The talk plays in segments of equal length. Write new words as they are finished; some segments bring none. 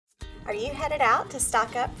Are you headed out to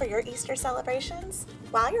stock up for your Easter celebrations?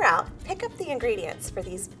 While you're out, pick up the ingredients for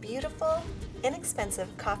these beautiful, inexpensive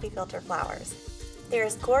coffee filter flowers. They're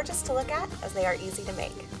as gorgeous to look at as they are easy to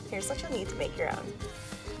make. Here's what you'll need to make your own.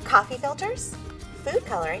 Coffee filters, food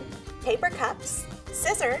coloring, paper cups,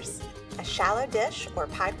 scissors, a shallow dish or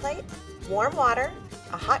pie plate, warm water,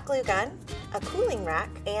 a hot glue gun, a cooling rack,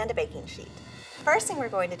 and a baking sheet. First thing we're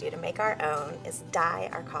going to do to make our own is dye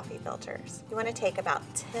our coffee filters. You want to take about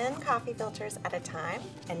 10 coffee filters at a time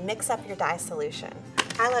and mix up your dye solution.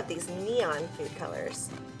 I love these neon food colors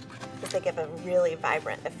because they give a really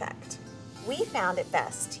vibrant effect. We found it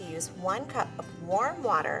best to use 1 cup of warm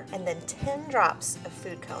water and then 10 drops of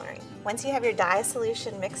food coloring. Once you have your dye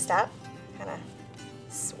solution mixed up, kind of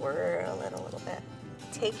swirl it a little bit.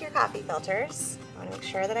 Take your coffee filters, I want to make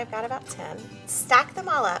sure that I've got about 10, stack them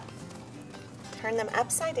all up, turn them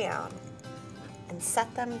upside down, and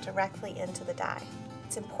set them directly into the dye.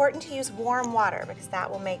 It's important to use warm water because that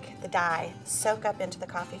will make the dye soak up into the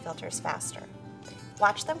coffee filters faster.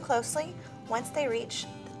 Watch them closely. Once they reach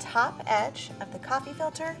the top edge of the coffee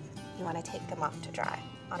filter, you want to take them off to dry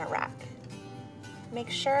on a rack. Make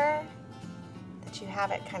sure that you have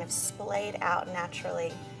it kind of splayed out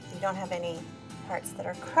naturally. You don't have any parts that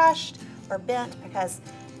are crushed or bent because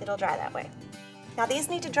it'll dry that way. Now these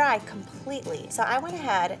need to dry completely, so I went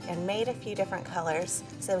ahead and made a few different colors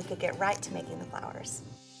so we could get right to making the flowers.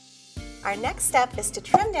 Our next step is to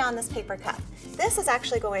trim down this paper cup. This is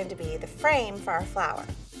actually going to be the frame for our flower.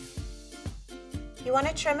 You want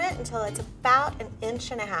to trim it until it's about 1.5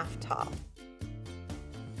 inches tall.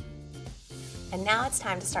 And now it's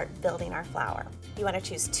time to start building our flower. You want to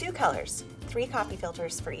choose 2 colors, 3 coffee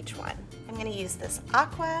filters for each one. I'm going to use this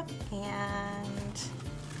aqua and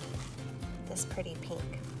this pretty pink.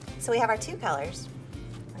 So we have our 2 colors.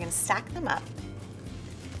 We're going to stack them up,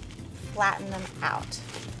 flatten them out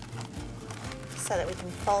so that we can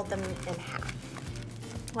fold them in half.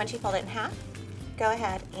 Once you fold it in half, go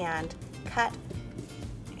ahead and cut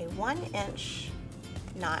a 1-inch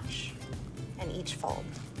notch in each fold.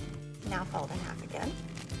 Now fold in half again.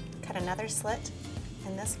 Cut another slit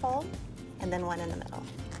in this fold and then one in the middle.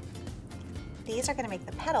 These are going to make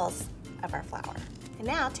the petals of our flower. And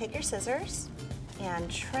now take your scissors and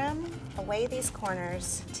trim away these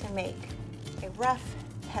corners to make a rough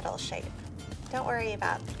petal shape. Don't worry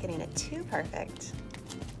about getting it too perfect.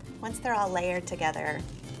 Once they're all layered together,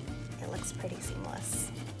 it looks pretty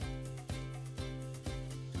seamless.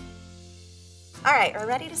 All right, we're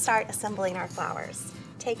ready to start assembling our flowers.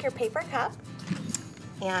 Take your paper cup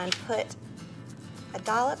and put a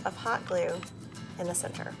dollop of hot glue in the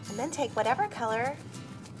center. And then take whatever color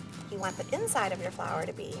you want the inside of your flower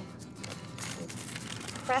to be and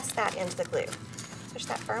press that into the glue. Push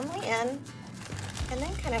that firmly in and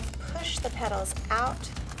then kind of push the petals out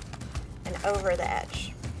and over the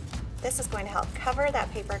edge. This is going to help cover that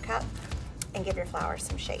paper cup and give your flower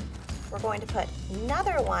some shape. We're going to put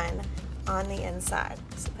another one on the inside.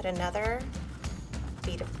 So put another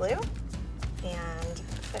bead of glue and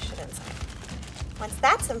push it inside. Once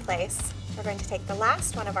that's in place, we're going to take the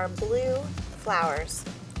last one of our blue flowers.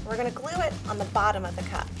 We're going to glue it on the bottom of the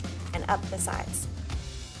cup and up the sides.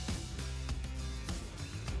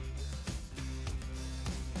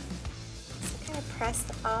 So kind of press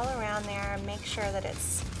all around there and make sure that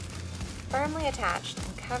it's firmly attached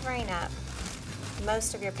and covering up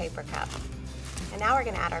most of your paper cup. And now we're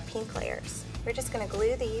going to add our pink layers. We're just going to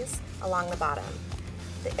glue these along the bottom.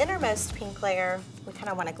 The innermost pink layer, we kind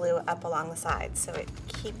of want to glue up along the sides so it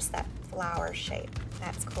keeps that flower shape.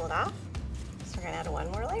 That's cooled off. So we're going to add one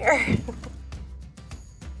more layer.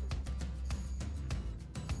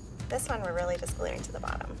 This one we're really just gluing to the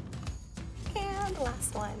bottom. And the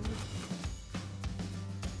last one.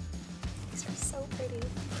 These are so pretty.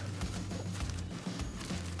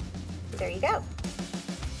 There you go.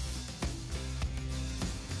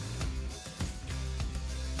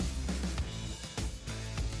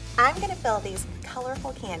 I'm going to fill these with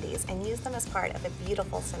colorful candies and use them as part of a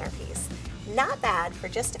beautiful centerpiece. Not bad for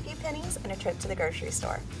just a few pennies and a trip to the grocery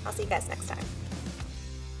store. I'll see you guys next time.